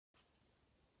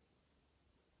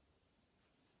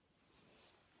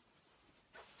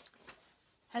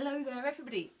Hello there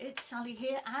everybody, it's Sally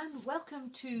here and welcome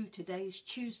to today's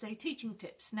Tuesday teaching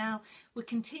tips. Now we're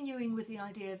continuing with the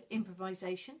idea of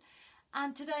improvisation,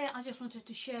 and today I just wanted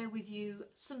to share with you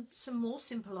some more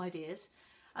simple ideas.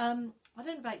 I don't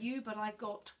know about you, but I've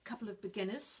got a couple of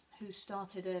beginners who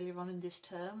started earlier on in this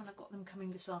term and I've got them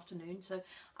coming this afternoon, so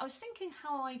I was thinking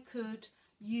how I could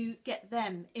get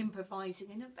them improvising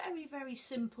in a very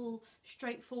simple,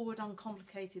 straightforward,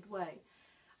 uncomplicated way.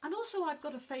 And also I've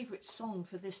got a favourite song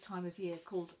for this time of year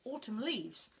called Autumn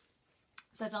Leaves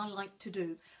that I like to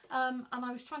do. And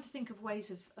I was trying to think of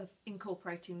ways of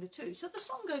incorporating the two. So the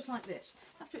song goes like this.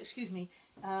 You have to excuse me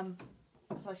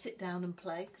as I sit down and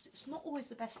play, because it's not always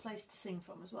the best place to sing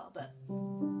from as well, but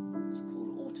it's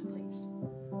called Autumn Leaves.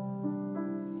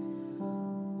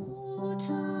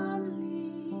 Autumn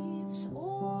leaves,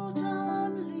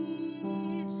 autumn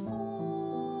leaves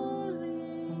falling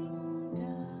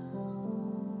down.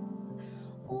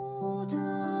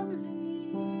 Autumn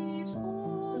leaves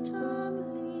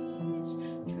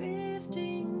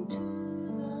drifting to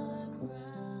the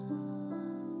ground.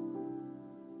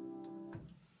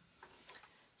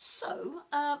 So,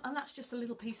 and that's just a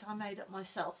little piece I made up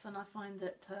myself, and I find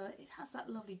that it has that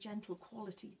lovely gentle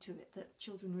quality to it that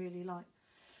children really like.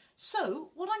 So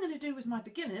what I'm going to do with my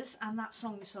beginners and that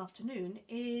song this afternoon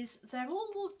is they're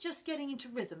all just getting into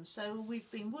rhythm. So we've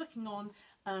been working on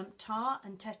ta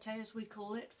and tete, as we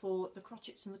call it, for the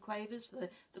crotchets and the quavers,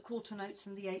 the quarter notes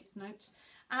and the eighth notes.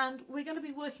 And we're going to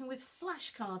be working with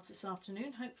flashcards this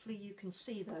afternoon. Hopefully you can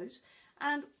see those.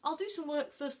 And I'll do some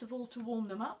work first of all to warm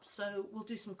them up. So we'll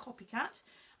do some copycat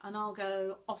and I'll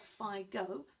go, off I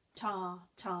go, ta,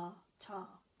 ta, ta,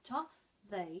 ta,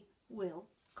 they will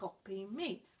copy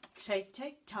me. Take,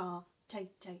 take, ta,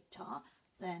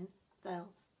 then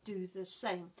they'll do the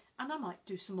same. And I might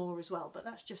do some more as well, but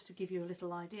that's just to give you a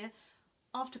little idea.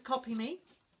 After copy me,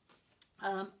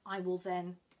 I will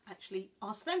then actually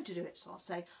ask them to do it. So I'll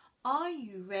say, are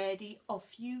you ready?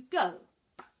 Off you go.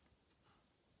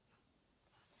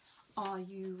 Are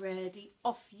you ready?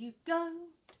 Off you go.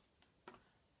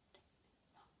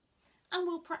 And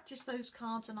we'll practice those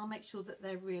cards and I'll make sure that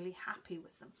they're really happy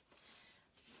with them.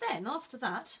 Then after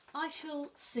that I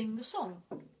shall sing the song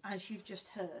as you've just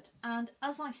heard, and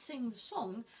as I sing the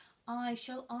song I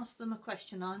shall ask them a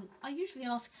question. I usually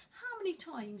ask, how many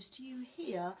times do you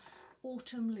hear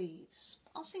autumn leaves?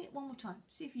 I'll sing it one more time,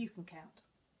 see if you can count.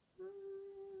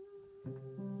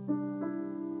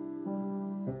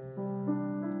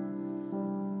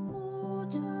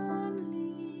 Autumn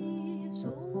leaves,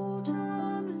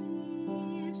 autumn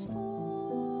leaves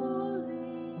falling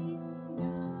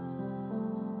down.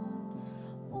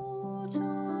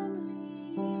 Autumn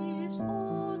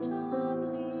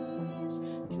leaves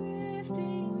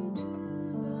drifting to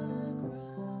the ground.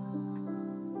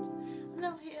 And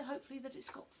they'll hear hopefully that it's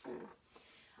got four.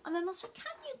 And then I'll say,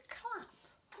 can you clap?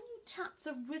 Can you tap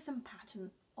the rhythm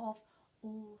pattern of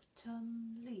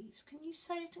autumn leaves? Can you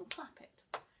say it and clap it?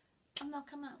 And they'll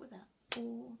come out with that.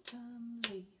 Autumn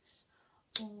leaves,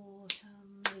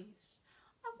 autumn leaves.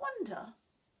 I wonder,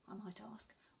 I might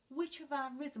ask, which of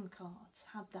our rhythm cards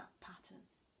had that pattern?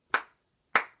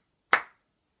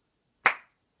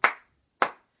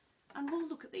 And we'll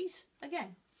look at these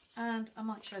again, and I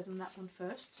might show them that one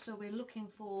first. So we're looking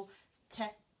for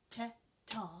te, te,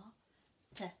 ta,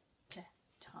 te, te,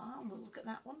 ta, and we'll look at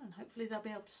that one and hopefully they'll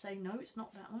be able to say no, it's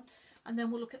not that one. And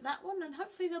then we'll look at that one and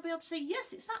hopefully they'll be able to say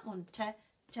yes, it's that one. Te,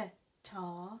 te,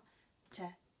 ta,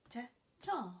 te, te,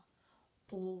 ta.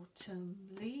 Autumn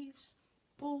leaves,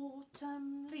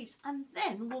 autumn leaves. And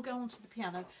then we'll go on to the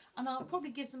piano and I'll probably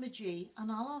give them a G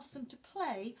and I'll ask them to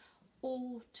play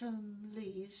autumn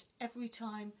leaves every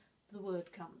time the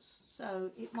word comes.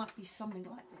 So it might be something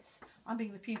like this. I'm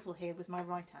being the pupil here with my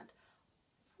right hand.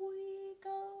 We go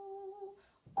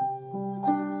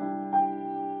autumn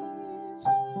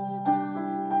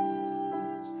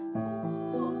leaves,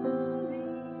 falling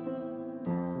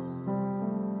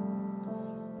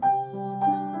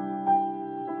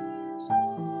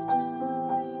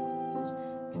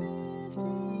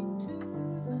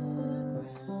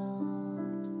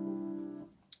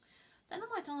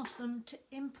ask them to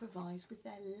improvise with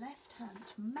their left hand,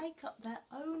 to make up their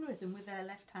own rhythm with their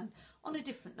left hand on a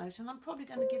different note, and I'm probably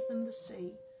going to give them the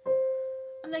C.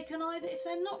 And they can either, if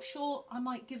they're not sure, I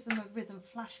might give them a rhythm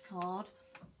flashcard.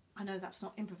 I know that's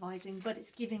not improvising, but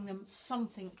it's giving them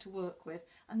something to work with,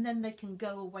 and then they can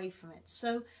go away from it.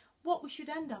 So what we should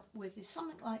end up with is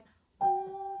something like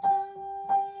autumn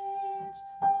leaves,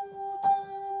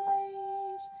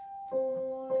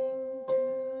 falling to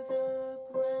the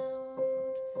ground.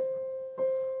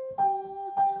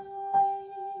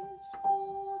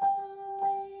 Autumn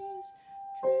leaves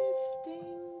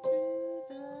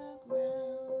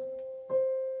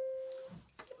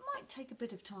take a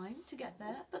bit of time to get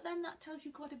there, but then that tells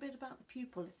you quite a bit about the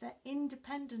pupil. If they're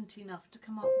independent enough to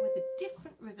come up with a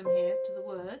different rhythm here to the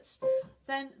words,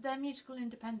 then their musical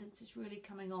independence is really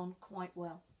coming on quite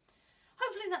well.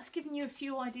 Hopefully that's given you a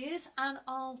few ideas, and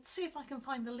I'll see if I can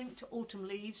find the link to Autumn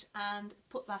Leaves and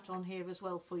put that on here as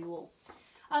well for you all.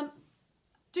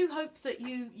 Do hope that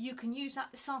you can use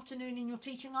that this afternoon in your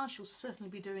teaching. I shall certainly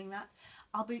be doing that.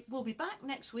 We'll be back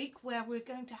next week, where we're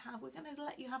going to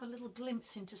let you have a little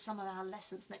glimpse into some of our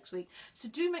lessons next week. So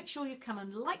do make sure you come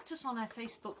and like us on our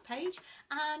Facebook page,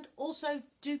 and also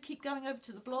do keep going over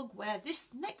to the blog, where this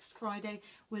next Friday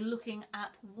we're looking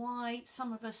at why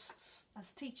some of us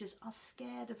as teachers are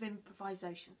scared of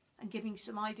improvisation, and giving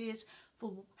some ideas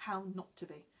for how not to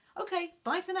be. Okay,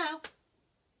 bye for now.